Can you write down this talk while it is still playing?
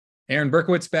Aaron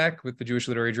Berkowitz back with the Jewish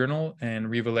Literary Journal, and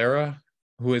Riva Lehrer,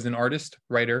 who is an artist,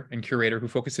 writer, and curator who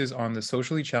focuses on the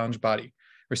socially challenged body.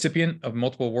 Recipient of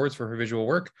multiple awards for her visual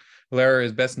work, Lehrer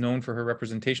is best known for her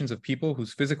representations of people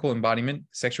whose physical embodiment,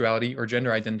 sexuality, or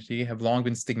gender identity have long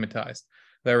been stigmatized.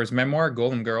 Lehrer's memoir,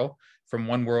 Golem Girl, from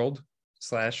One World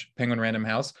 / Penguin Random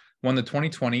House, won the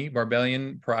 2020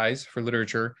 Barbellion Prize for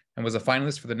Literature and was a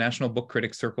finalist for the National Book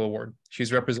Critics Circle Award.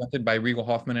 She's represented by Regal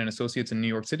Hoffman and Associates in New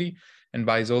York City and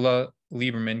by Zola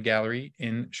Lieberman Gallery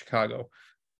in Chicago.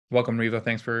 Welcome, Riva.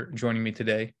 Thanks for joining me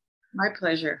today. My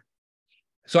pleasure.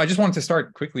 So I just wanted to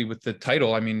start quickly with the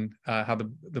title. I mean, how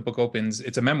the book opens.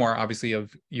 It's a memoir, obviously,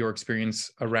 of your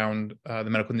experience around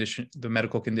the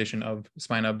medical condition of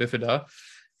spina bifida.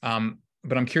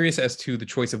 But I'm curious as to the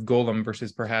choice of golem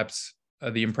versus perhaps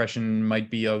the impression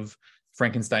might be of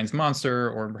Frankenstein's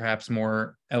monster, or perhaps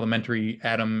more elementary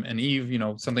Adam and Eve,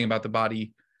 something about the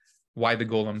body. Why the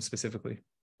golem specifically?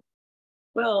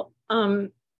 Well, to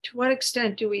what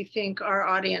extent do we think our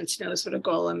audience knows what a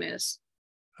golem is?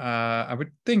 I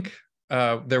would think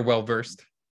they're well-versed.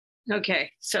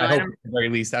 Okay. So I hope at the very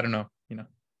least, I don't know,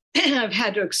 I've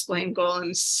had to explain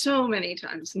golem so many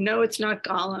times. No, it's not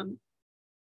Gollum,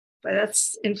 but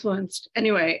that's influenced.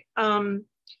 Anyway,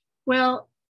 well,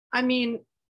 I mean,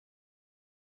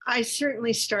 I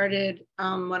certainly started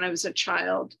when I was a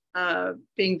child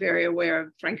being very aware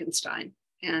of Frankenstein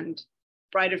and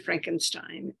Bride of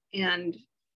Frankenstein, and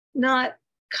not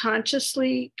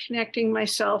consciously connecting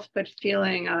myself, but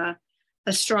feeling a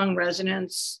strong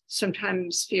resonance,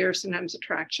 sometimes fear, sometimes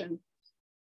attraction.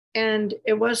 And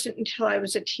it wasn't until I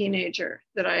was a teenager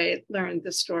that I learned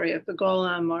the story of the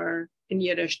golem, or in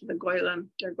Yiddish, the Golem,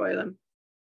 der Golem.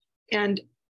 And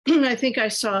I think I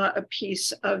saw a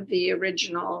piece of the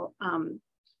original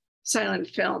silent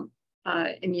film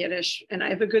in Yiddish, and I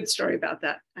have a good story about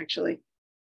that, actually,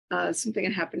 something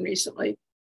that happened recently.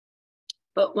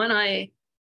 But when I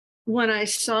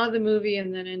saw the movie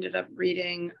and then ended up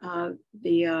reading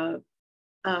the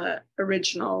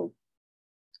original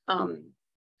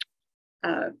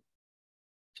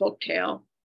folk tale,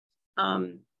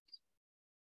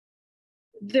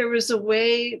 there was a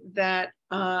way that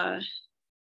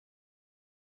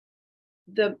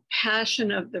the passion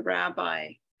of the rabbi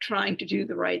trying to do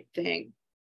the right thing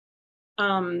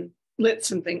lit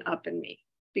something up in me,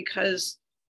 because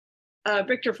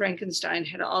Victor Frankenstein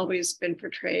had always been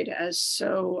portrayed as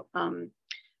so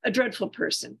a dreadful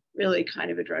person, really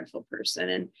kind of a dreadful person.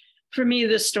 And for me,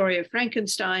 the story of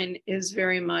Frankenstein is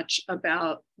very much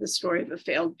about the story of a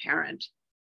failed parent,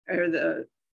 or the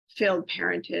failed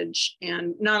parentage.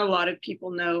 And not a lot of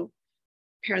people know,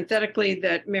 parenthetically,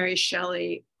 that Mary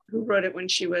Shelley, who wrote it when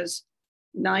she was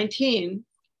 19,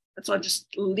 so I'll just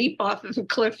leap off of the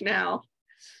cliff now,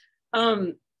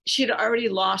 she'd already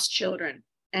lost children,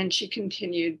 and she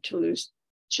continued to lose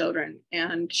children.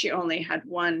 And she only had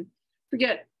one,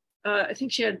 I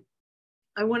think she had,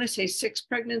 I want to say 6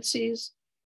 pregnancies,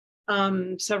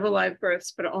 several live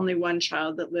births, but only one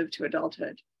child that lived to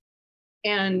adulthood.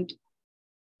 And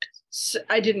so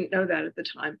I didn't know that at the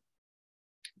time.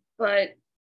 But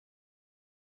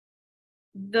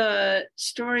the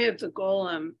story of the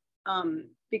golem,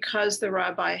 because the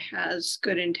rabbi has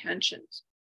good intentions,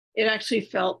 it actually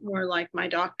felt more like my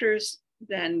doctors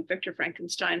than Victor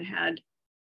Frankenstein had.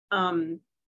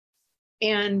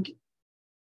 And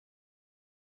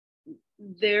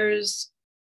there's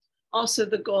also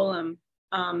the golem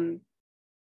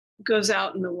goes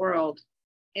out in the world.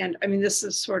 And I mean, this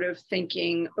is sort of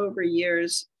thinking over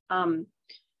years.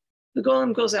 The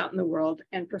golem goes out in the world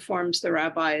and performs the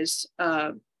rabbi's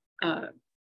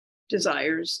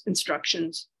desires,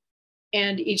 instructions.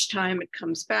 And each time it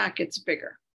comes back, it's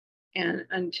bigger, and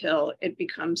until it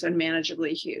becomes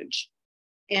unmanageably huge.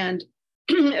 And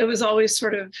it was always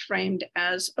sort of framed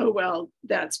as, oh, well,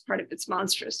 that's part of its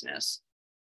monstrousness.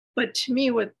 But to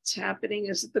me, what's happening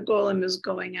is that the golem is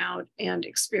going out and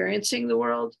experiencing the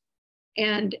world.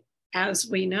 And as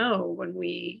we know, when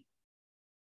we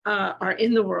are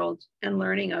in the world and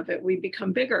learning of it, we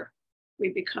become bigger, we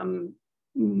become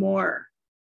more.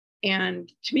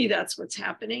 And to me, that's what's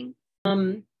happening.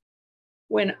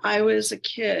 When I was a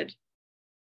kid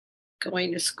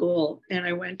going to school, and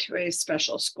I went to a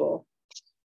special school,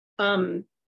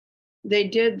 they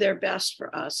did their best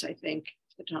for us, I think,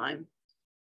 at the time.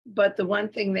 But the one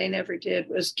thing they never did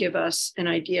was give us an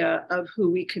idea of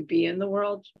who we could be in the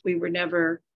world. We were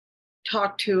never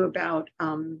talked to about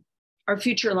our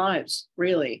future lives,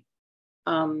 really.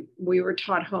 We were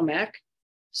taught home economics,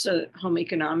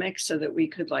 so that we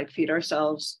could feed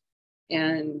ourselves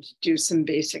and do some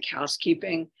basic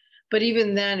housekeeping. But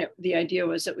even then, the idea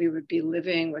was that we would be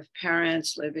living with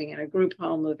parents, living in a group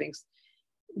home,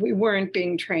 we weren't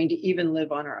being trained to even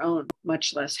live on our own,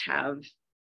 much less have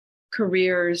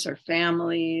careers or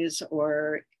families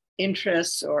or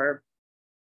interests or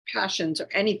passions or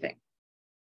anything.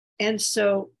 And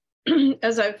so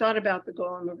as I've thought about the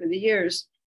golem over the years,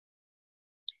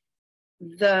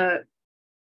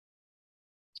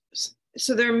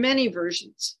 so there are many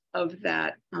versions of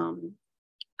that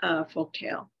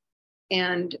folktale.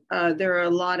 And there are a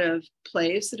lot of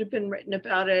plays that have been written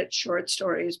about it, short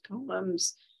stories,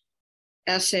 poems,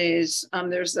 essays.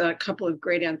 There's a couple of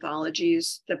great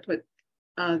anthologies that put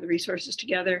the resources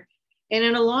together. And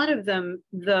in a lot of them,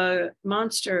 the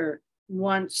monster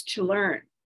wants to learn,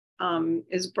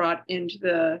 is brought into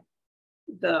the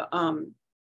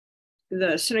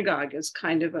synagogue as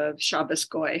kind of a Shabbos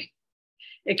goy.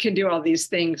 It can do all these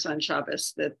things on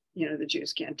Shabbos that, the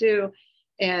Jews can't do.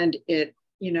 And it,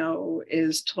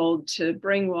 is told to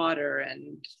bring water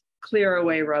and clear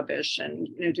away rubbish and,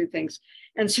 do things.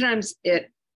 And sometimes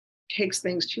it takes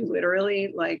things too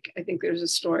literally. Like, I think there's a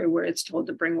story where it's told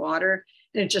to bring water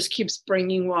and it just keeps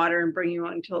bringing water and bringing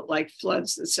water until it like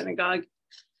floods the synagogue.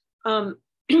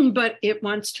 But it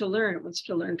wants to learn. It wants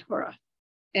to learn Torah.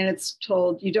 And it's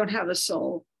told, you don't have a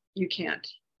soul. You can't.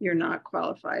 You're not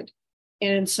qualified.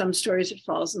 And in some stories, it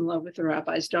falls in love with the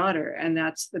rabbi's daughter. And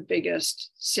that's the biggest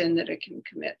sin that it can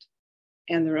commit.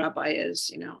 And the rabbi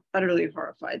is, utterly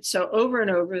horrified. So over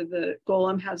and over, the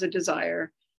golem has a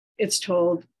desire. It's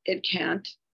told it can't.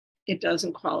 It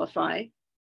doesn't qualify.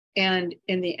 And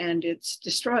in the end, it's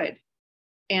destroyed.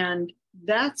 And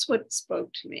that's what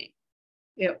spoke to me.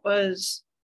 It was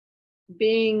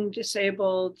being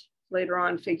disabled, later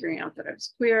on figuring out that I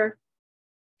was queer,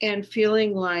 and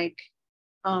feeling like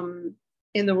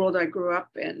in the world I grew up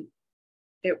in,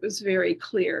 it was very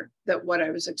clear that what I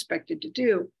was expected to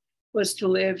do was to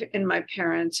live in my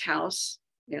parents' house,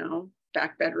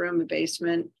 back bedroom, a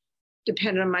basement,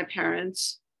 depend on my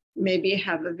parents, maybe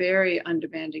have a very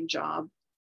undemanding job.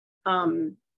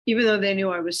 Even though they knew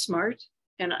I was smart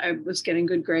and I was getting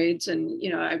good grades and,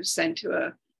 I was sent to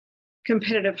a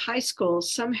competitive high school,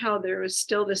 somehow there was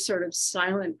still this sort of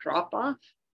silent drop off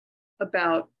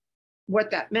about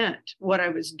what that meant, what I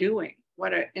was doing,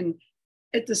 and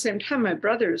at the same time, my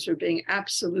brothers were being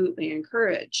absolutely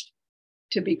encouraged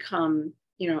to become,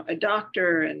 a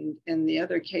doctor, and in the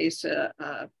other case, a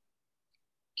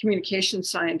communication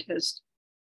scientist.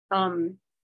 So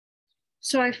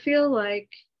I feel like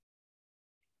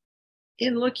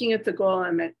in looking at the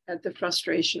golem, at the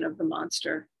frustration of the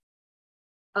monster,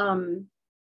 I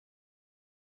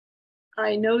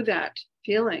know that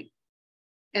feeling.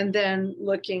 And then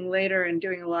looking later and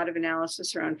doing a lot of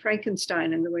analysis around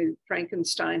Frankenstein and the way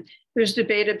Frankenstein, there's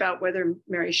debate about whether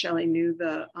Mary Shelley knew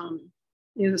the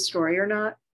story or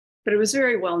not, but it was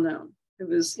very well known. It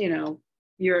was,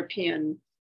 European,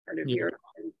 part of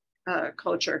European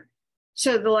culture.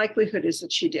 So the likelihood is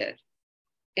that she did.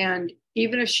 And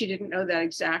even if she didn't know that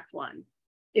exact one,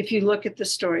 if you look at the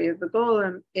story of the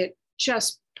golem, it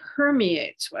just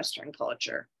permeates Western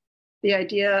culture. The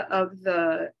idea of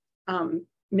the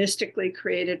mystically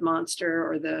created monster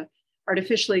or the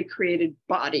artificially created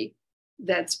body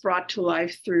that's brought to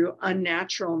life through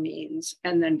unnatural means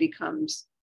and then becomes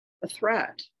a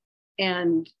threat.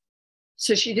 And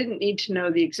so she didn't need to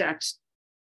know the exact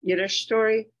Yiddish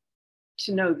story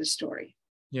to know the story.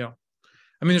 Yeah.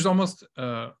 I mean, there's almost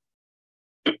an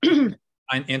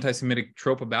anti-Semitic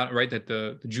trope about it, right? That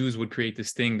the Jews would create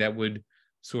this thing that would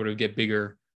sort of get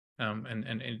bigger.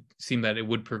 And it seemed that it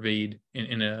would pervade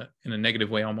in a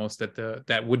negative way almost,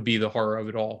 that would be the horror of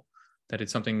it all, that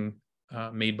it's something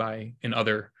made by an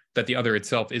other, that the other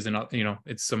itself isn't,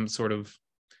 it's some sort of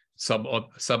sub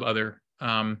other.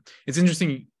 It's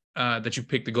interesting that you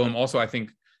picked the golem also, I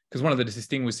think, because one of the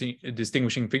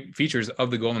distinguishing features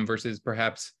of the golem versus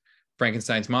perhaps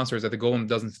Frankenstein's monster is that the golem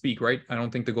doesn't speak, right? I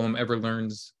don't think the golem ever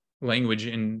learns language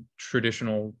in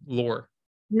traditional lore.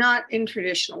 Not in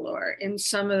traditional lore. In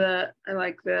some of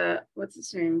what's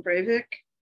his name, Breivik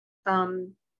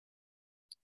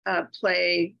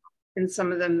play, in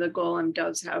some of them, the golem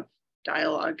does have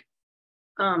dialogue.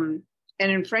 And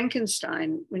in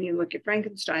Frankenstein, when you look at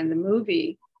Frankenstein, the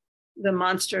movie, the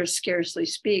monster scarcely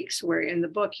speaks, where in the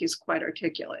book, he's quite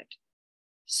articulate.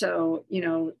 So,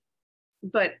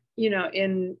 but,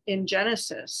 in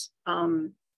Genesis,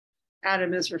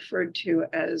 Adam is referred to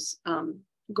as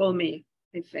Golmi,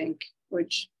 I think,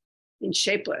 which means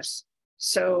shapeless.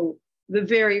 So the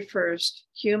very first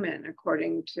human,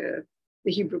 according to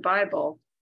the Hebrew Bible,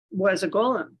 was a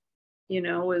golem,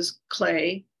 was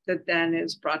clay that then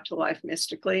is brought to life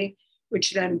mystically.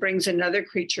 which then brings another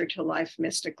creature to life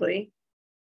mystically.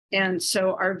 And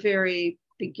so our very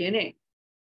beginning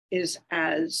is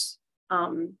as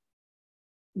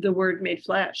the Word made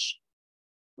flesh,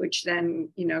 which then,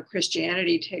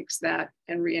 Christianity takes that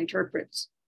and reinterprets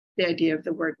the idea of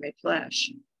the Word made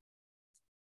flesh.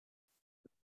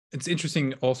 It's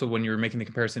interesting also when you're making the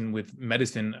comparison with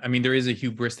medicine. I mean, there is a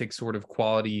hubristic sort of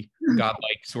quality,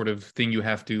 godlike sort of thing you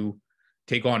have to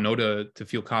take on, to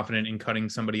feel confident in cutting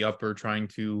somebody up or trying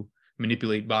to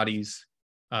manipulate bodies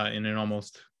in an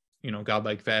almost,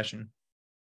 godlike fashion.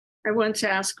 I once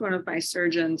asked one of my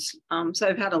surgeons, so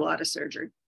I've had a lot of surgery,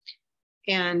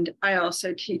 and I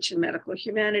also teach in medical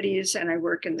humanities and I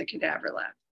work in the cadaver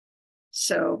lab.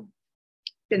 So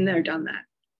been there, done that.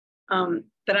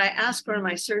 But I asked one of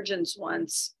my surgeons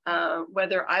once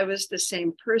whether I was the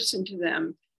same person to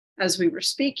them as we were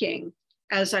speaking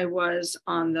as I was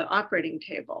on the operating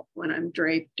table when I'm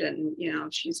draped and,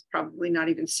 she's probably not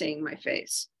even seeing my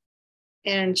face.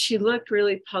 And she looked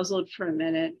really puzzled for a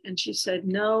minute and she said,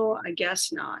 "No, I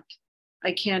guess not.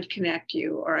 I can't connect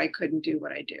you, or I couldn't do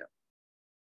what I do."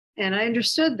 And I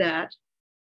understood that.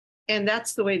 And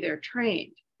that's the way they're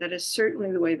trained. That is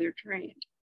certainly the way they're trained.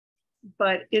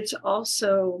 But it's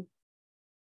also,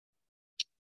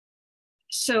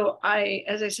 so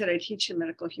as I said, I teach in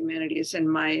medical humanities,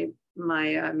 and my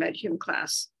MedHum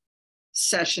class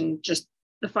session, just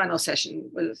the final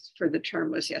session was for the term,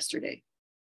 was yesterday.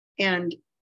 And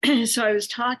so I was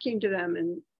talking to them,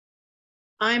 and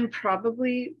I'm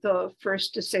probably the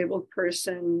first disabled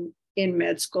person in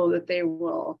med school that they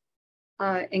will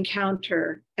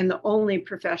encounter, and the only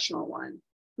professional one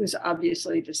who's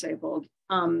obviously disabled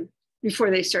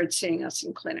before they start seeing us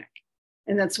in clinic.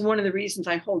 And that's one of the reasons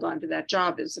I hold on to that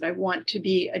job, is that I want to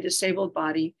be a disabled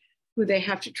body who they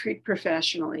have to treat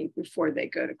professionally before they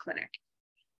go to clinic.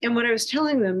 And what I was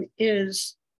telling them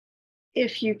is,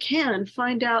 if you can,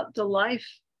 find out the life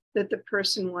that the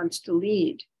person wants to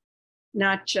lead,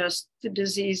 not just the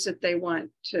disease that they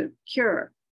want to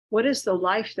cure. What is the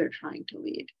life they're trying to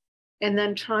lead? And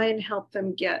then try and help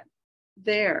them get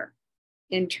there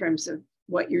in terms of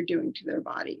what you're doing to their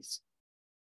bodies.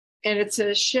 And it's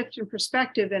a shift in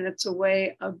perspective, and it's a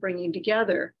way of bringing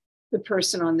together the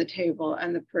person on the table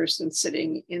and the person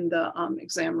sitting in the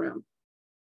exam room.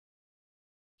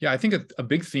 Yeah, I think a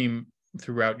big theme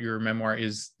throughout your memoir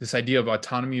is this idea of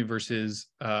autonomy versus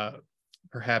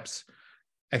perhaps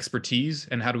expertise,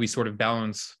 and how do we sort of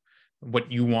balance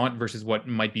what you want versus what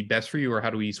might be best for you, or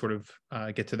how do we sort of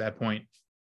get to that point?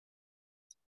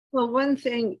 Well, one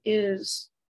thing is,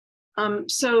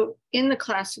 so in the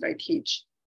class that I teach,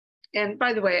 and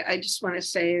by the way, I just want to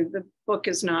say the book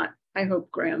is not, I hope,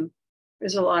 grim.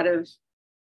 There's a lot of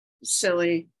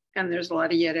silly, and there's a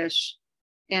lot of Yiddish,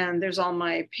 and there's all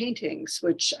my paintings,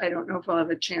 which I don't know if I'll have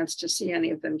a chance to see any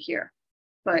of them here,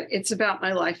 but it's about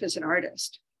my life as an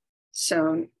artist.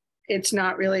 So it's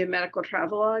not really a medical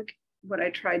travelogue. What I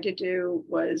tried to do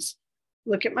was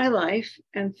look at my life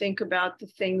and think about the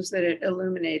things that it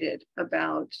illuminated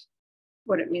about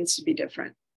what it means to be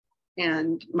different,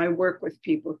 and my work with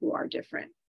people who are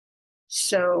different.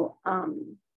 So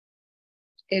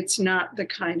it's not the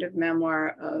kind of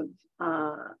memoir of,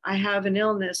 I have an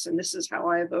illness and this is how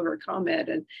I've overcome it,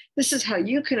 and this is how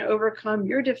you can overcome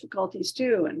your difficulties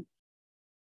too. And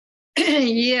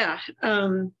yeah,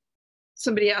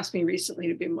 somebody asked me recently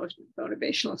to be a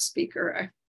motivational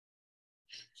speaker.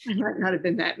 I might not have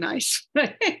been that nice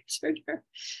when I answered her,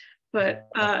 but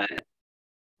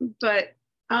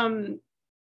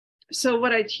so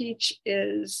what I teach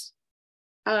is,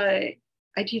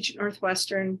 I teach at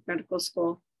Northwestern Medical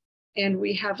School, and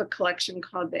we have a collection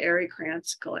called the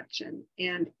Krantz collection,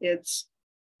 and it's,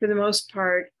 for the most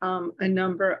part, a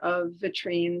number of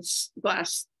vitrines,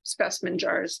 glass specimen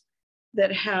jars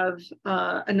that have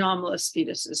anomalous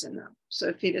fetuses in them.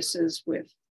 So fetuses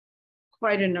with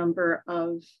quite a number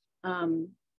of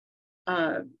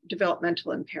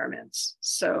developmental impairments.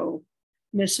 So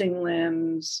missing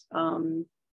limbs,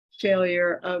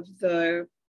 failure of the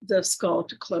skull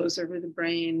to close over the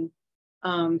brain,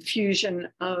 fusion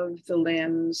of the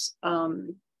limbs,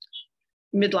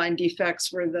 midline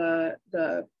defects where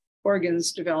the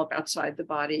organs develop outside the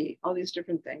body, all these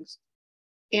different things.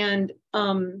 And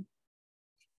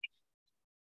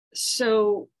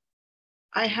so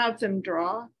I have them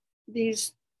draw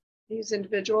these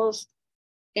individuals,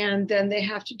 and then they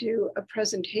have to do a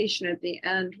presentation at the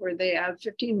end where they have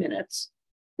 15 minutes.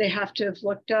 They have to have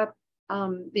looked up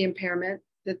the impairment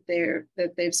that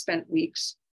they've spent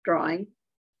weeks drawing.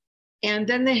 And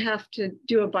then they have to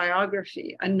do a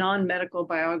biography, a non-medical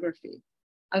biography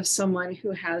of someone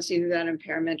who has either that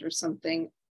impairment or something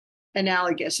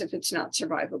analogous if it's not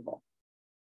survivable.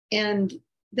 And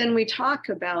then we talk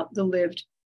about the lived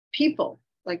people,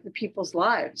 like the people's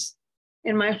lives.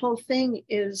 And my whole thing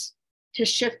is to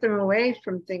shift them away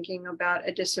from thinking about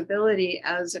a disability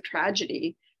as a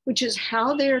tragedy, which is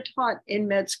how they are taught in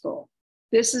med school.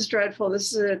 This is dreadful.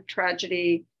 This is a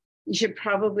tragedy. You should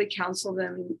probably counsel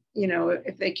them, you know,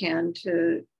 if they can,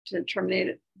 to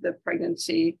terminate the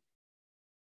pregnancy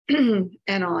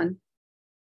and on.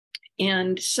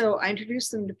 And so I introduce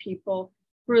them to people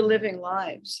who are living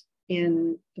lives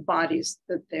in the bodies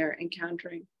that they're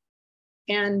encountering.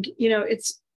 And, you know,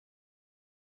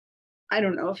 I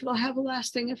don't know if it'll have a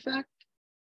lasting effect,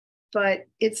 but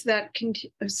it's that,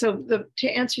 to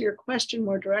answer your question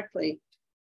more directly,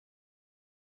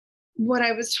 what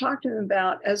I was talking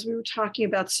about as we were talking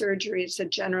about surgeries that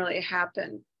generally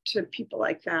happen to people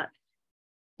like that,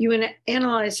 you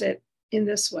analyze it in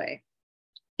this way.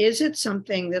 Is it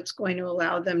something that's going to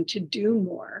allow them to do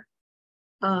more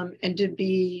and to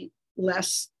be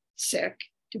less sick,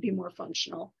 to be more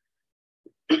functional?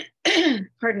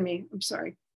 Pardon me, I'm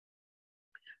sorry.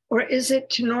 Or is it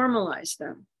to normalize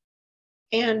them?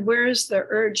 And where is the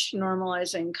urge to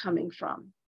normalizing coming from?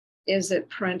 Is it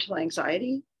parental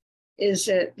anxiety? Is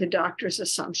it the doctor's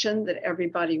assumption that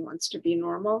everybody wants to be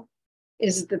normal?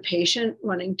 Is it the patient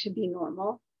wanting to be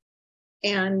normal?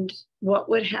 And what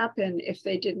would happen if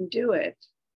they didn't do it?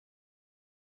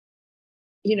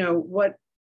 You know,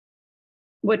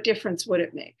 what difference would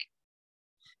it make?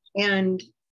 And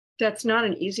that's not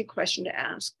an easy question to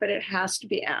ask, but it has to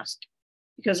be asked,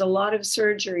 because a lot of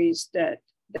surgeries that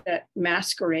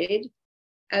masquerade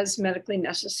as medically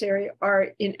necessary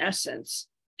are, in essence,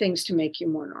 things to make you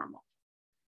more normal.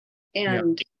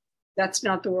 And that's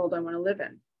not the world I want to live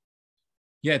in.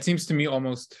 Yeah, it seems to me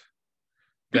almost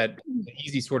that the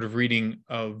easy sort of reading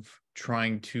of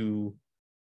trying to,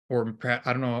 or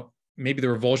I don't know, maybe the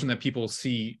revulsion that people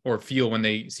see or feel when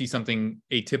they see something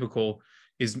atypical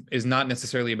is not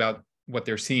necessarily about what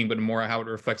they're seeing, but more how it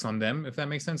reflects on them, if that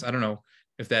makes sense. I don't know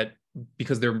if that,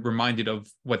 because they're reminded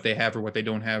of what they have or what they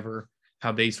don't have, or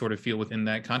how they sort of feel within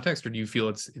that context, or do you feel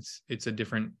it's a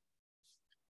different?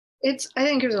 I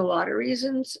think there's a lot of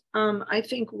reasons. I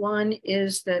think one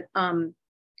is that,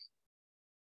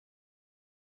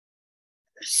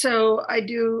 so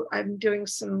I'm doing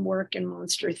some work in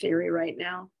monster theory right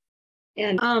now.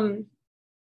 And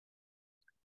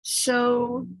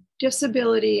so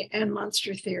disability and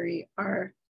monster theory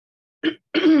are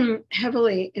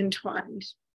heavily entwined.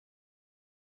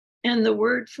 And the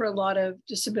word for a lot of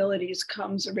disabilities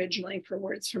comes originally from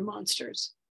words for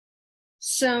monsters.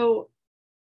 So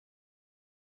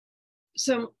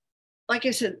like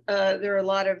I said, there are a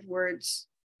lot of words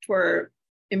for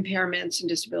impairments and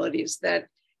disabilities that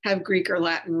have Greek or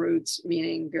Latin roots,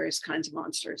 meaning various kinds of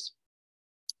monsters.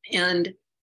 And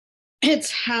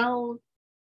it's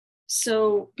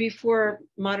so before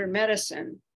modern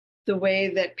medicine, the way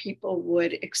that people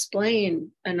would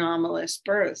explain anomalous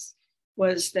birth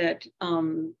was that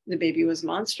the baby was a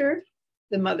monster,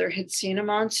 the mother had seen a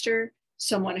monster,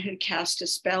 someone had cast a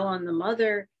spell on the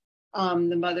mother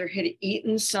had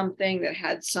eaten something that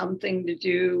had something to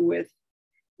do with,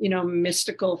 you know,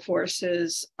 mystical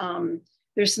forces.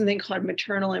 There's something called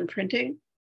maternal imprinting,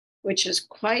 which is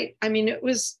it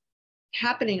was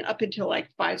happening up until like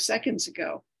 5 seconds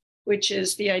ago, which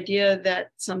is the idea that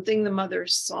something the mother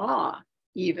saw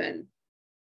even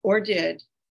or did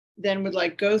then would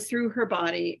like go through her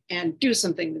body and do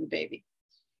something to the baby.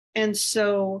 And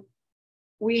so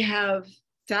we have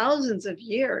thousands of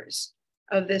years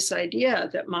of this idea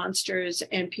that monsters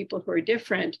and people who are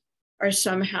different are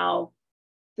somehow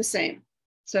the same.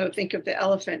 So think of the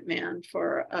Elephant Man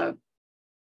for a,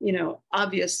 you know,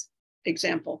 obvious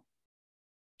example.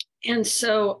 And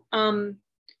so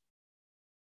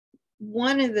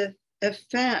one of the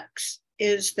effects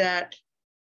is that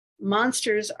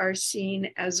monsters are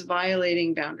seen as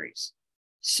violating boundaries.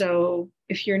 So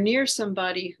if you're near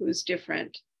somebody who's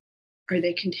different, are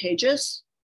they contagious?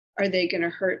 Are they going to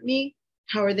hurt me?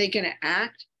 How are they going to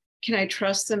act? Can I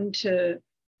trust them to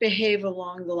behave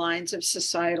along the lines of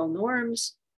societal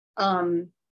norms?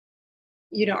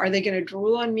 You know, are they going to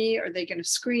drool on me? Are they going to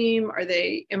scream?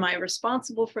 Am I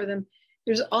responsible for them?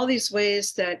 There's all these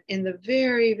ways that in the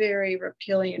very, very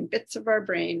reptilian bits of our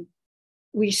brain,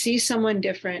 we see someone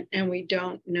different and we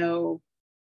don't know,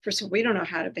 first of all, we don't know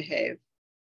how to behave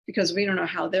because we don't know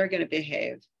how they're going to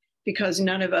behave because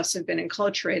none of us have been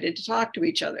enculturated to talk to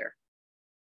each other.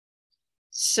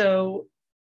 So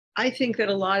I think that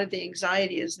a lot of the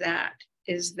anxiety is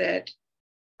that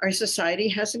our society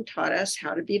hasn't taught us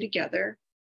how to be together,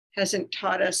 hasn't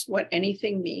taught us what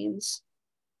anything means.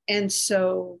 And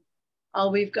so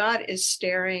all we've got is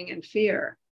staring and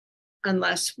fear,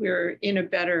 unless we're in a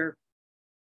better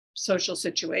social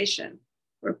situation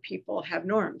where people have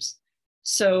norms.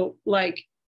 So like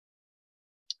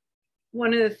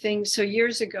one of the things, so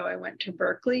years ago, I went to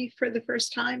Berkeley for the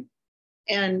first time,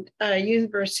 and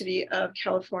University of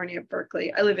California,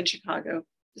 Berkeley. I live in Chicago.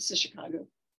 This is Chicago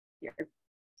here.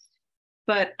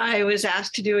 But I was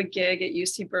asked to do a gig at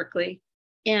UC Berkeley,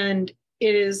 and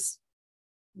it is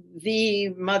the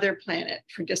mother planet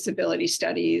for disability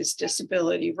studies,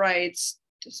 disability rights,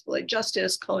 disability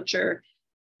justice, culture,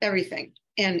 everything.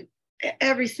 And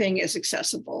everything is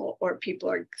accessible, or people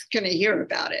are going to hear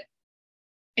about it.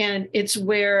 And it's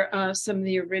where some of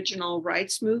the original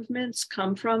rights movements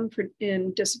come from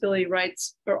in disability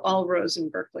rights, are all rose in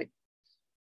Berkeley,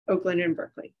 Oakland and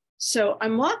Berkeley. So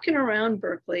I'm walking around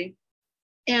Berkeley,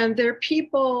 and there are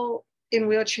people in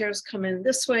wheelchairs coming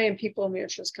this way, and people in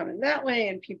wheelchairs coming that way,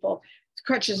 and people with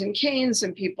crutches and canes,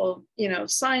 and people,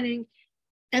 signing.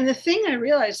 And the thing I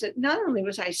realized that not only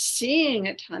was I seeing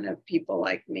a ton of people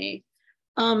like me,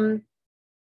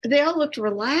 they all looked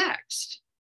relaxed.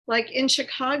 Like in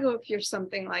Chicago, if you're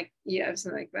something like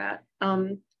that,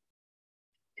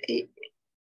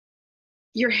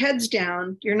 your head's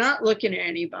down, you're not looking at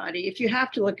anybody. If you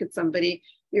have to look at somebody,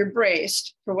 you're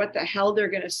braced for what the hell they're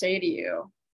going to say to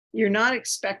you. You're not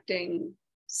expecting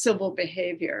civil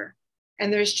behavior.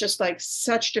 And there's just like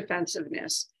such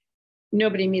defensiveness.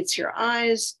 Nobody meets your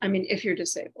eyes. I mean, if you're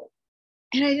disabled.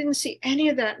 And I didn't see any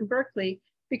of that in Berkeley,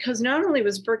 because not only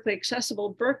was Berkeley accessible,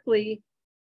 Berkeley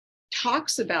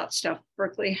talks about stuff.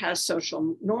 Berkeley has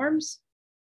social norms,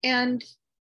 and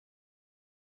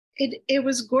it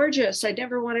was gorgeous. I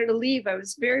never wanted to leave. I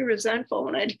was very resentful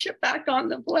when I had to get back on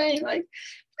the plane, like,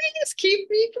 please keep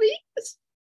me, please.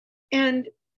 And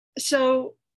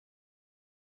so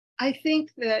I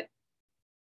think that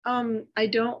I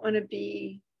don't want to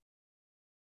be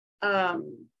a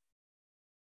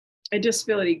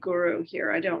disability guru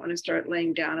here. I don't want to start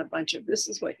laying down a bunch of this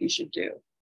is what you should do.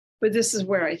 But this is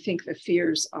where I think the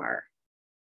fears are.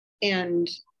 And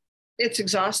it's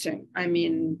exhausting. I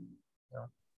mean,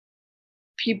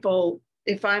 people,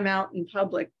 if I'm out in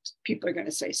public, people are going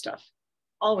to say stuff.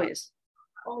 Always.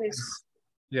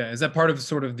 Yeah. Is that part of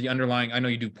sort of the underlying, I know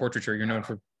you do portraiture, you're known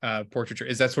for portraiture.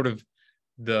 Is that sort of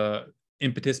the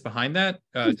impetus behind that?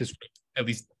 To at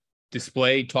least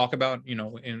display, talk about,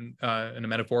 in a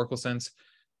metaphorical sense,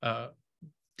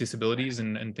 disabilities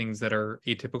and things that are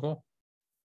atypical?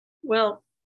 Well,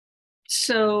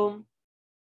 so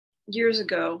years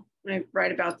ago, and I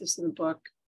write about this in the book,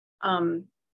 and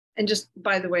just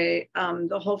by the way,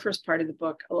 the whole first part of the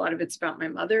book, a lot of it's about my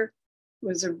mother, who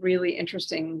was a really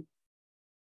interesting,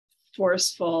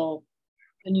 forceful,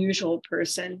 unusual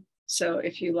person. So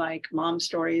if you like mom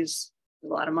stories,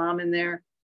 there's a lot of mom in there,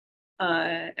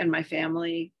 and my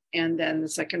family. And then the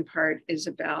second part is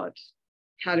about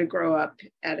how to grow up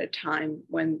at a time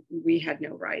when we had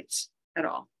no rights at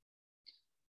all,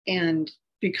 and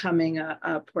becoming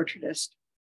a portraitist.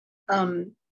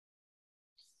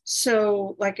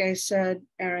 So like I said,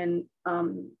 Erin,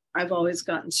 I've always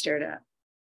gotten stared at.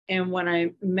 And when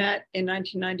I met in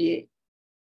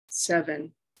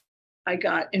 1997, I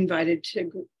got invited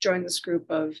to join this group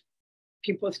of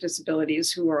people with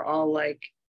disabilities who were all like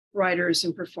writers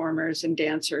and performers and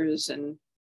dancers and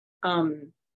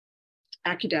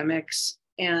academics.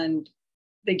 And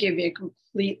they gave me a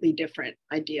completely different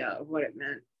idea of what it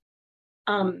meant.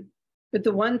 But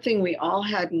the one thing we all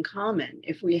had in common,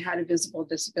 if we had a visible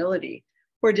disability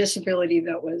or disability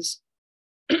that was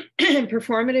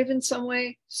performative in some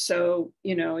way, so,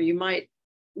 you might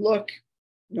look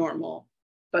normal,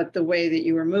 but the way that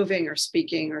you were moving or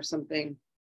speaking or something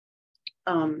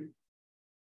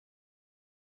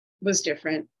was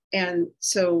different. And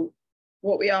so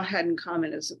what we all had in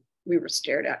common is we were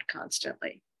stared at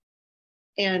constantly.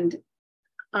 And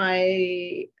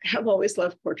I have always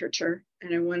loved portraiture,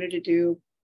 and I wanted to do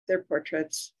their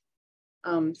portraits.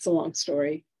 It's a long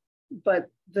story, but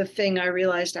the thing I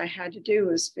realized I had to do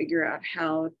was figure out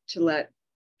how to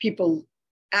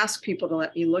ask people to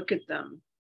let me look at them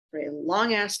for a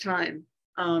long ass time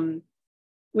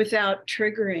without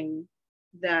triggering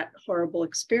that horrible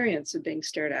experience of being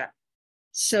stared at.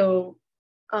 So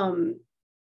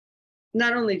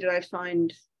not only do I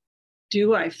find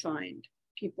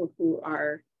people who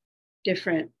are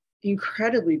different,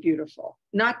 incredibly beautiful,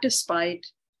 not despite,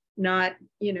 not,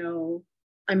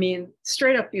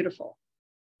 straight up beautiful.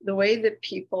 The way that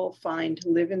people find to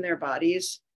live in their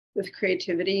bodies with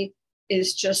creativity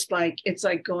is just like, it's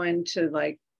like going to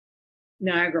like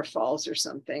Niagara Falls or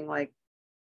something, like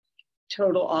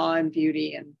total awe and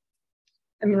beauty.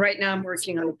 I mean, right now I'm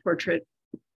working on a portrait.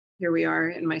 Here we are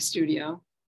in my studio.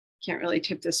 Can't really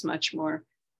tip this much more,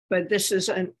 but this is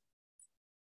a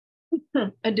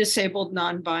disabled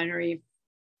non-binary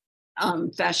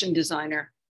fashion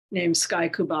designer named Sky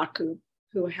Kubaku,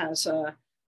 who has a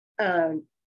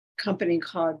company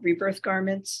called Rebirth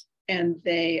Garments, and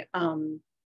they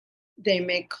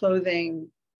make clothing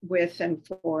with and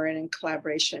for and in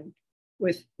collaboration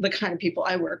with the kind of people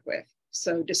I work with.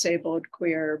 So disabled,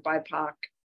 queer, BIPOC,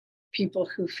 people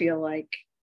who feel like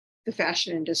the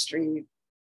fashion industry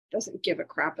doesn't give a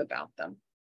crap about them.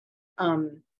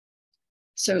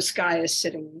 So Sky is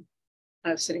sitting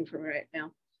for me right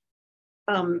now.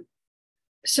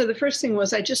 So the first thing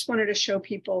was I just wanted to show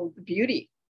people the beauty.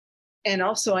 And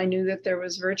also I knew that there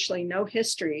was virtually no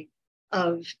history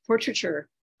of portraiture,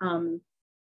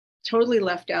 totally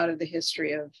left out of the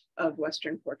history of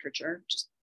Western portraiture, just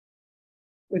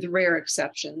with rare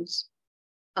exceptions.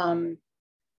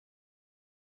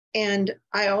 And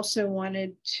I also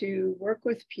wanted to work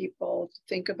with people to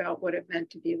think about what it meant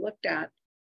to be looked at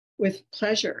with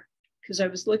pleasure, because I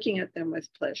was looking at them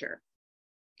with pleasure.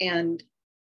 And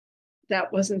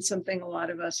that wasn't something a lot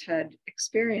of us had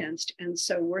experienced. And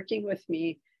so working with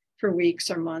me for weeks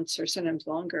or months or sometimes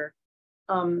longer,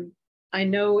 I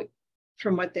know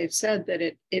from what they've said that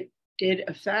it did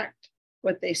affect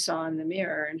what they saw in the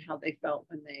mirror and how they felt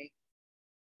when they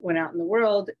went out in the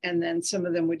world. And then some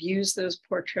of them would use those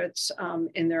portraits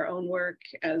in their own work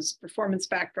as performance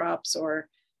backdrops or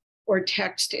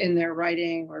text in their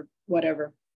writing or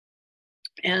whatever.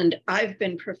 And I've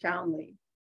been profoundly,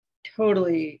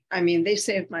 totally, I mean, they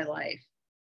saved my life.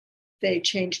 They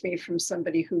changed me from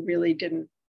somebody who really didn't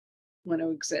want to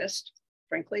exist,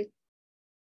 frankly,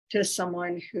 to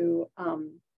someone who,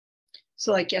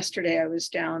 so like yesterday I was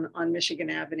down on Michigan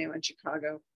Avenue in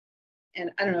Chicago, and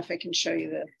I don't know if I can show you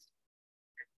this.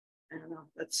 I don't know,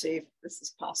 let's see if this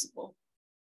is possible.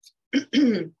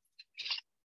 Can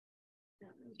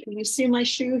you see my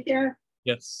shoe here?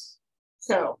 Yes.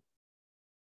 So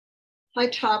high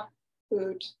top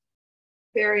boot,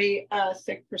 very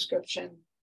thick prescription,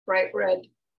 bright red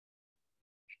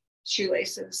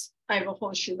shoelaces. I have a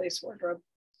whole shoelace wardrobe.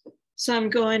 So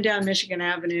I'm going down Michigan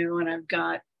Avenue and I've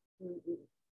got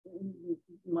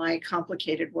my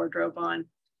complicated wardrobe on.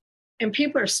 And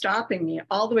people are stopping me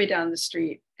all the way down the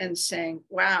street and saying,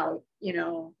 wow, you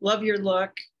know, love your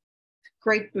look,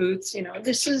 great boots. You know,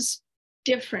 this is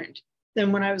different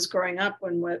than when I was growing up,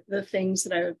 when what the things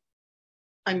that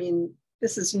I mean,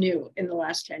 this is new in the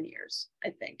last 10 years, I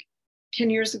think. 10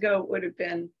 years ago, it would have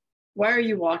been, why are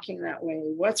you walking that way?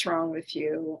 What's wrong with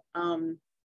you?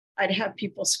 I'd have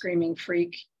people screaming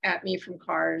freak at me from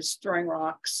cars, throwing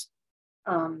rocks.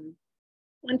 One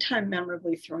time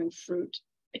memorably throwing fruit.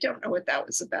 I don't know what that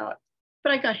was about,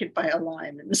 but I got hit by a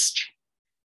lime in the street.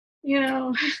 You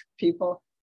know, people.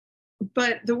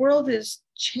 But the world is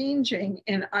changing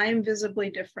and I'm visibly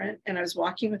different. And I was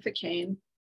walking with a cane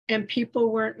and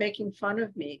people weren't making fun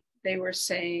of me. They were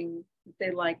saying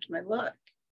they liked my look.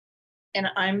 And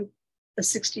I'm a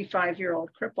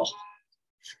 65-year-old cripple.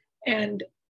 And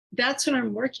that's what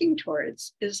I'm working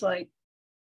towards, is like,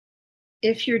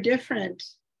 if you're different,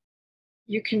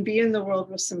 you can be in the world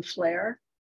with some flair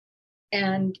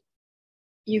and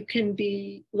you can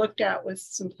be looked at with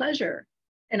some pleasure.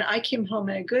 And I came home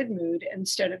in a good mood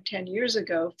instead of 10 years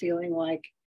ago feeling like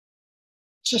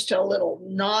just a little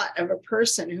knot of a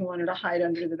person who wanted to hide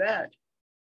under the bed.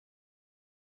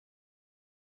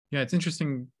 Yeah, it's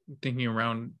interesting thinking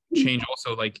around change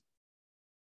also, like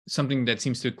something that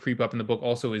seems to creep up in the book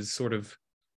also is sort of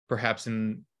perhaps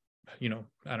in, you know,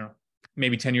 I don't know,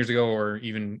 maybe 10 years ago or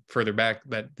even further back,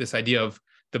 that this idea of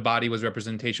the body was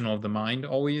representational of the mind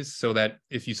always, so that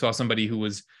if you saw somebody who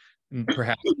was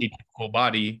perhaps a typical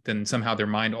body, then somehow their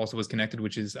mind also was connected,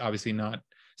 which is obviously not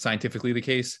scientifically the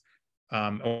case.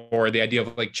 Or the idea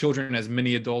of like children as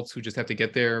mini adults who just have to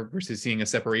get there, versus seeing a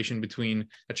separation between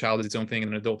a child as its own thing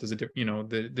and an adult as a different, you know,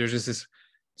 there's just this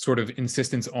sort of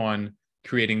insistence on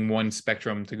creating one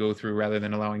spectrum to go through rather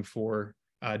than allowing for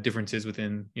differences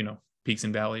within, you know, peaks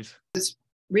and valleys. I was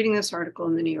reading this article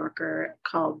in the New Yorker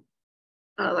called,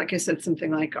 like I said, something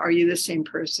like, are you the same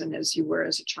person as you were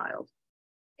as a child?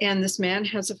 And this man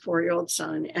has a 4-year-old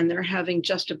son and they're having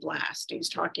just a blast. He's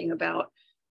talking about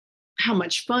how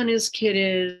much fun his kid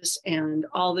is and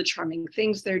all the charming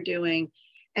things they're doing.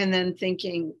 And then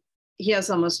thinking he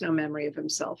has almost no memory of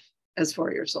himself as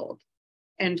 4 years old,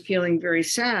 and feeling very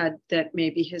sad that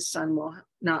maybe his son will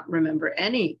not remember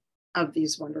any of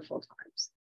these wonderful times.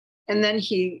 And then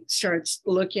he starts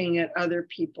looking at other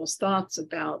people's thoughts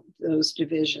about those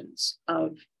divisions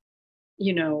of,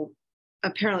 you know,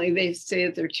 apparently they say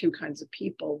that there are two kinds of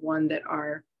people, one that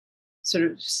are sort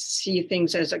of see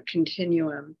things as a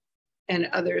continuum, and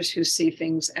others who see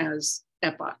things as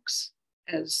epochs,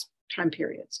 as time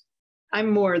periods. I'm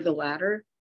more the latter.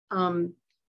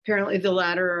 Apparently the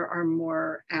latter are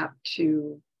more apt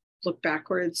to look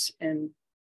backwards and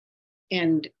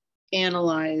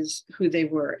analyze who they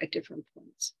were at different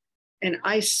points. And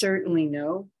I certainly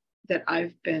know that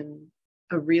I've been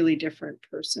a really different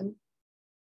person.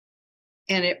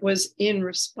 And it was in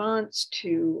response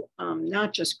to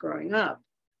not just growing up,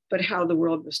 but how the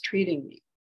world was treating me.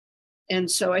 And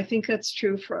so I think that's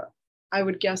true for, I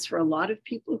would guess, for a lot of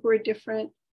people who are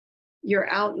different. You're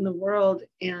out in the world,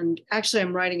 and actually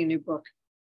I'm writing a new book,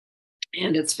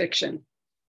 and it's fiction.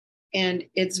 And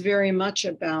it's very much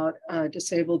about a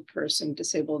disabled person,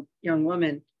 disabled young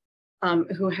woman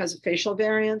who has a facial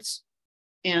variance.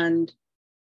 And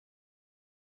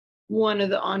one of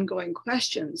the ongoing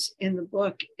questions in the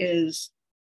book is,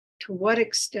 to what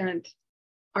extent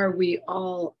are we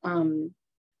all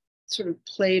sort of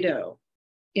Play-Doh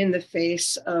in the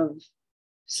face of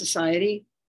society?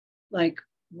 Like,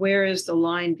 where is the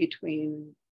line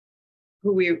between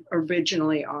who we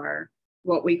originally are,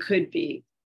 what we could be,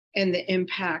 and the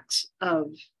impacts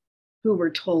of who we're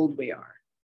told we are?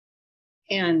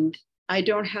 And I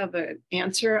don't have an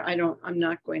answer. I'm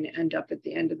not going to end up at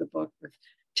the end of the book with,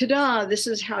 ta-da, this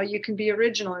is how you can be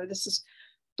original, or this is,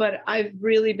 but I've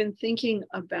really been thinking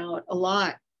about a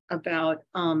lot about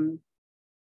our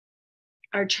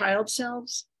child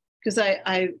selves, because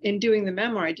I in doing the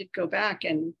memoir, I did go back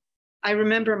and I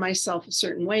remember myself a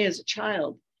certain way as a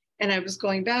child. And I was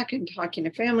going back and talking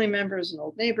to family members and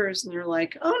old neighbors, and they're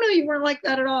like, oh no, you weren't like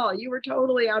that at all. You were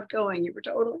totally outgoing. You were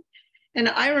totally. And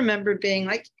I remember being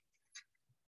like,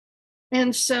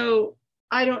 and so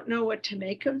I don't know what to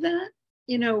make of that.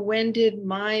 You know, when did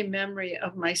my memory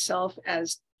of myself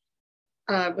as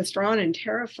withdrawn and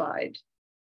terrified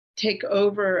take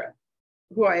over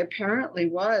who I apparently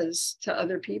was to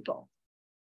other people?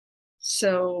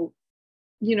 So,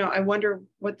 you know, I wonder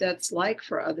what that's like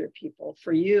for other people,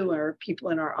 for you or people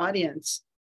in our audience.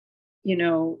 You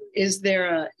know, is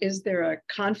there a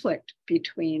conflict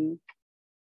between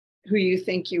who you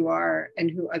think you are and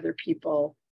who other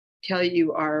people tell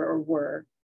you are or were?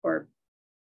 Or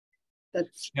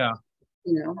that's, Yeah.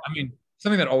 you know. I mean,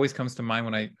 something that always comes to mind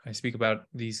when I speak about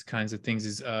these kinds of things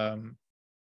is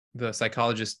the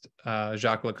psychologist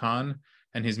Jacques Lacan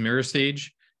and his mirror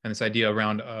stage, and this idea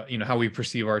around you know, how we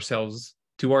perceive ourselves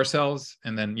to ourselves.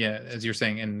 And then, yeah, as you're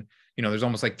saying, and you know, there's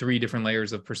almost like 3 different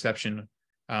layers of perception,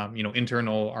 you know,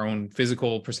 internal, our own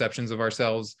physical perceptions of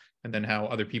ourselves, and then how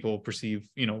other people perceive,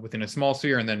 you know, within a small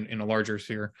sphere and then in a larger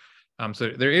sphere. So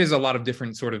there is a lot of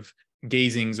different sort of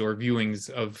gazings or viewings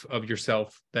of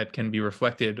yourself that can be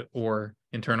reflected or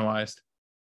internalized.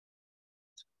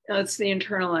 It's the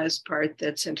internalized part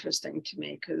that's interesting to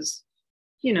me, because,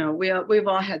 you know, we've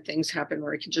all had things happen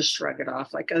where we can just shrug it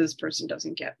off, like, oh, this person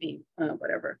doesn't get me,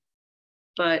 whatever.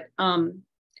 But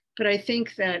I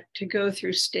think that to go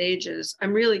through stages,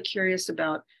 I'm really curious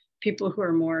about people who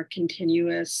are more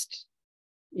continuist,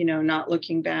 you know, not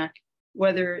looking back,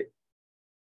 whether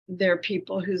they're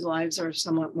people whose lives are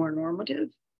somewhat more normative,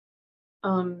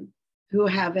 who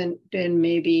haven't been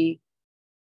maybe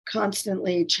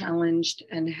constantly challenged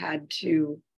and had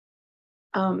to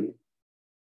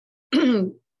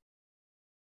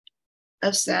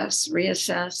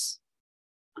reassess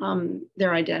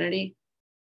their identity.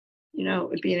 You know, it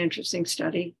would be an interesting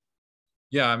study.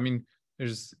 Yeah, I mean,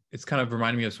 it's kind of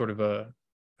reminding me of sort of I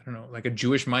don't know, like a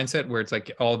Jewish mindset where it's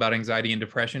like all about anxiety and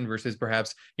depression versus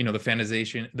perhaps, you know, the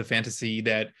fantasy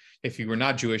that if you were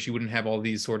not Jewish, you wouldn't have all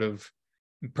these sort of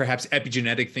perhaps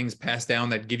epigenetic things passed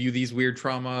down that give you these weird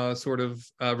trauma sort of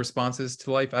responses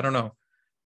to life. I don't know.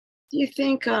 Do you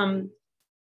think, I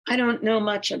don't know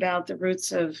much about the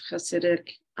roots of Hasidic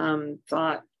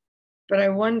thought, but I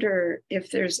wonder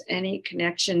if there's any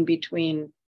connection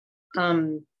between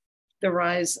the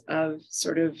rise of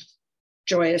sort of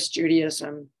joyous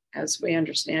Judaism, as we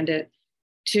understand it,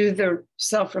 to the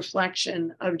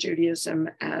self-reflection of Judaism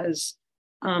as,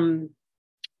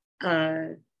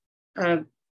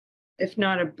 if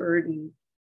not a burden,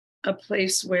 a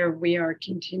place where we are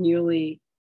continually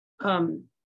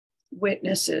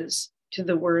witnesses to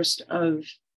the worst of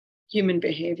human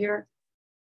behavior.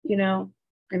 You know,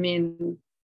 I mean,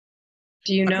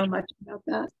 do you know much about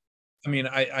that? I mean,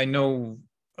 I know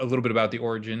a little bit about the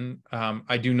origin.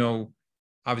 I do know,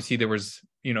 obviously, there was,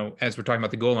 you know, as we're talking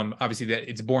about the Golem, obviously that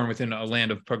it's born within a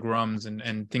land of pogroms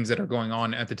and things that are going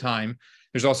on at the time.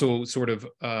 There's also sort of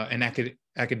an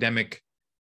academic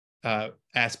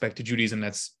aspect to Judaism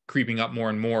that's creeping up more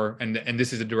and more. And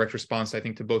this is a direct response, I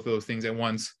think, to both of those things at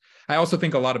once. I also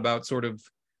think a lot about sort of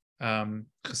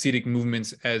Hasidic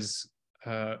movements as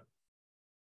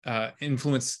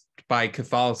influenced by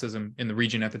Catholicism in the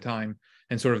region at the time,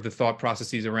 and sort of the thought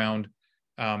processes around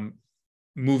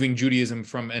moving Judaism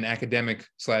from an academic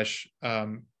 /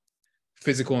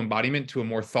 physical embodiment to a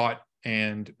more thought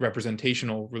and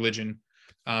representational religion,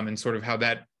 and sort of how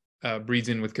that breeds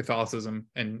in with Catholicism,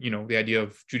 and, you know, the idea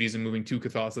of Judaism moving to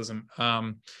Catholicism.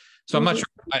 So I'm not sure.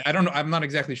 I don't know. I'm not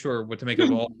exactly sure what to make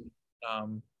of all.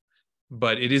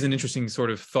 But it is an interesting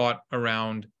sort of thought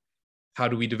around how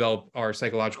do we develop our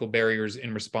psychological barriers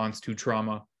in response to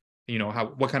trauma? You know,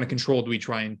 what kind of control do we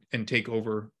try and take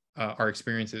over our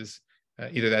experiences?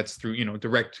 Either that's through, you know,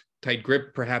 direct, tight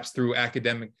grip, perhaps through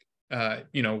academic.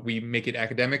 You know, we make it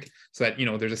academic so that, you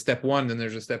know, there's a step one, then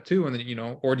there's a step two, and then, you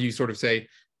know, or do you sort of say,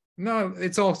 no,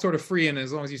 it's all sort of free, and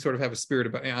as long as you sort of have a spirit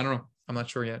about it, I don't know. I'm not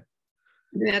sure yet.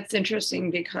 That's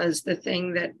interesting, because the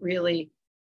thing that really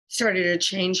started to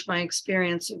change my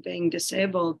experience of being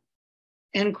disabled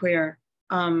and queer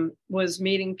was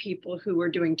meeting people who were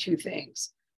doing two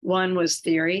things. One was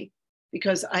theory,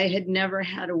 because I had never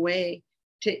had a way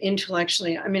to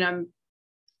intellectually, I mean, I'm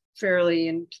fairly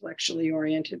intellectually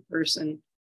oriented person.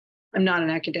 I'm not an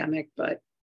academic, but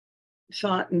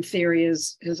thought and theory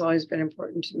has always been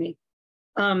important to me.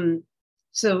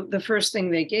 So the first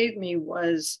thing they gave me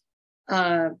was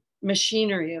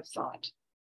machinery of thought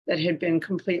that had been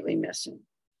completely missing.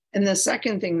 And the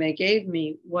second thing they gave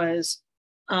me was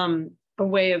a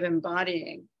way of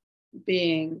embodying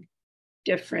being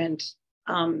different,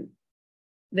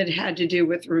 that had to do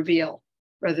with reveal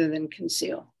rather than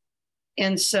conceal.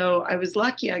 And so I was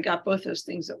lucky I got both those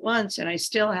things at once, and I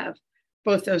still have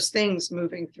both those things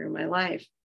moving through my life.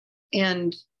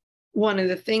 And one of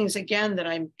the things, again, that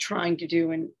I'm trying to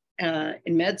do in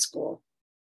med school,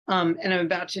 and I'm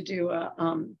about to do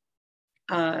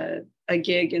a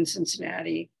gig in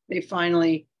Cincinnati.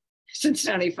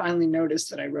 Cincinnati finally noticed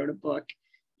that I wrote a book.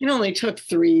 It only took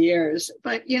 3 years,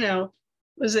 but, you know,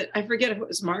 I forget if it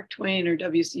was Mark Twain or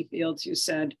W.C. Fields who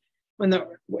said, when the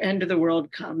end of the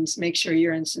world comes, make sure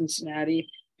you're in Cincinnati,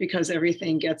 because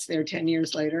everything gets there 10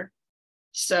 years later.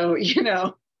 So, you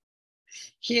know,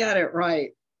 he had it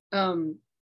right.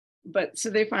 But so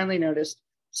they finally noticed.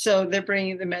 So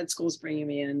the med school's bringing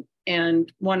me in.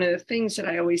 And one of the things that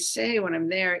I always say when I'm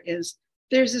there is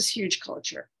there's this huge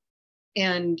culture,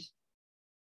 and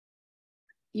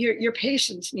your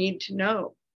patients need to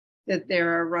know that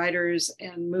there are writers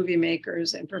and movie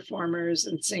makers and performers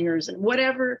and singers and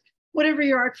whatever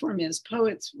your art form is,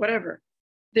 poets, whatever.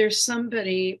 There's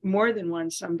somebody, more than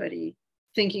one somebody,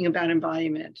 thinking about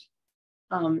embodiment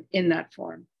in that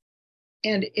form.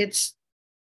 And it's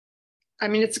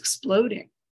exploding.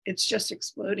 It's just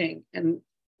exploding and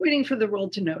waiting for the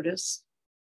world to notice.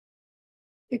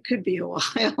 It could be a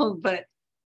while, but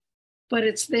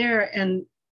it's there, and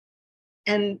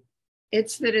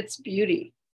it's that it's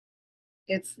beauty.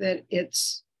 It's that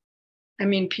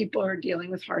people are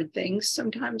dealing with hard things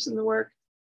sometimes in the work,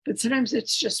 but sometimes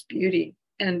it's just beauty.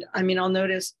 And I mean, I'll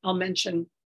mention,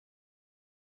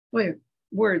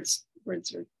 words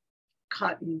are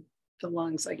caught in the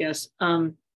lungs, I guess.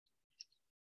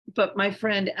 But my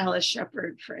friend Alice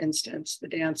Shepard, for instance, the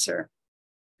dancer,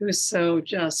 who's so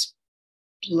just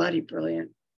bloody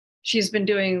brilliant. She's been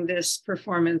doing this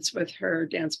performance with her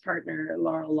dance partner,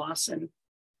 Laurel Lawson,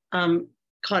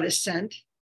 called Ascent.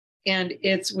 And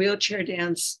it's wheelchair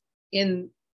dance in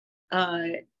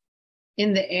the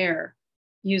air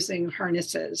using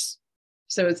harnesses.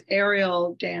 So it's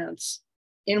aerial dance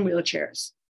in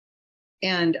wheelchairs.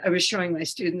 And I was showing my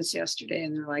students yesterday,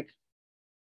 and they're like,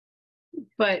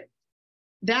 but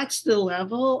that's the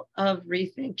level of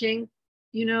rethinking,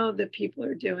 you know, that people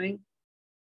are doing.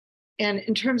 And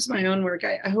in terms of my own work,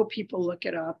 I hope people look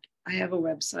it up. I have a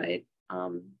website.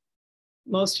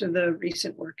 Most of the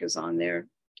recent work is on there.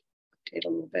 Update a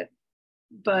little bit.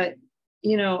 But,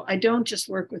 you know, I don't just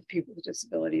work with people with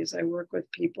disabilities. I work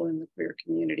with people in the queer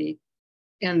community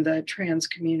and the trans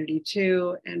community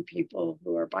too, and people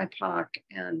who are BIPOC.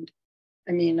 And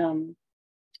I mean,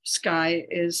 Sky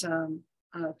is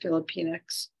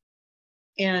Filipinx.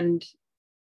 And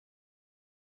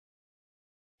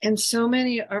so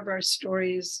many of our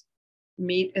stories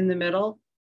meet in the middle.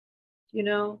 You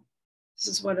know, this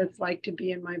is what it's like to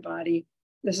be in my body.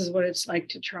 This is what it's like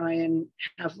to try and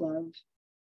have love.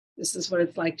 This is what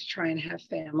it's like to try and have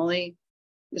family.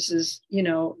 This is, you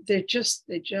know, they just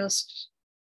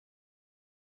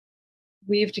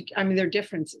weave to, I mean, there are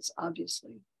differences,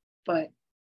 obviously, but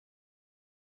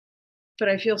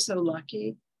I feel so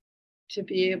lucky to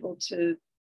be able to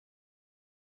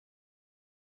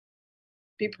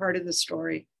be part of the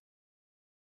story.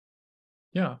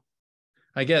 Yeah,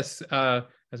 I guess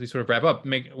as we sort of wrap up,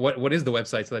 what is the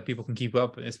website so that people can keep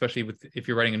up, especially with if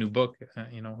you're writing a new book,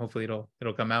 you know, hopefully it'll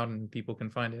come out and people can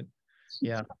find it.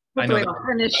 Yeah, Hopefully I'll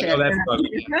finish it.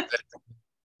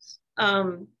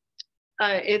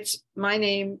 It's my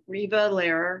name, Riva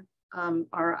Lehrer,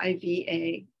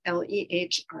 RivaLehrer,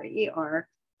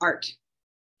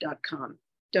 art.com.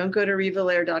 Don't go to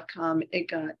rivalehrer.com. It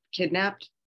got kidnapped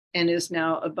and is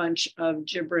now a bunch of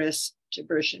gibberish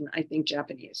in, I think,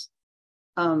 Japanese.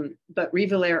 But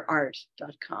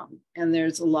rivalehrer.art.com. And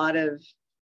there's a lot of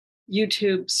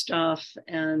YouTube stuff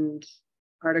and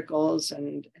articles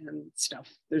and stuff.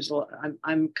 There's a lot,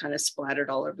 I'm kind of splattered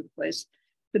all over the place.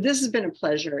 But this has been a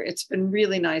pleasure. It's been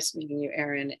really nice meeting you,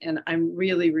 Aaron. And I'm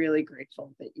really, really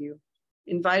grateful that you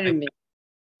invited me.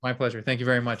 My pleasure. Thank you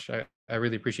very much. I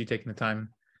really appreciate taking the time,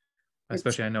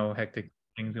 especially I know hectic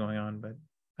things going on, but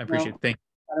I appreciate it. Thank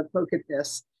you. Gotta poke at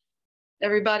this.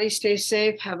 Everybody stay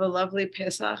safe. Have a lovely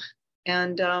Pesach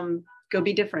and go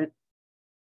be different.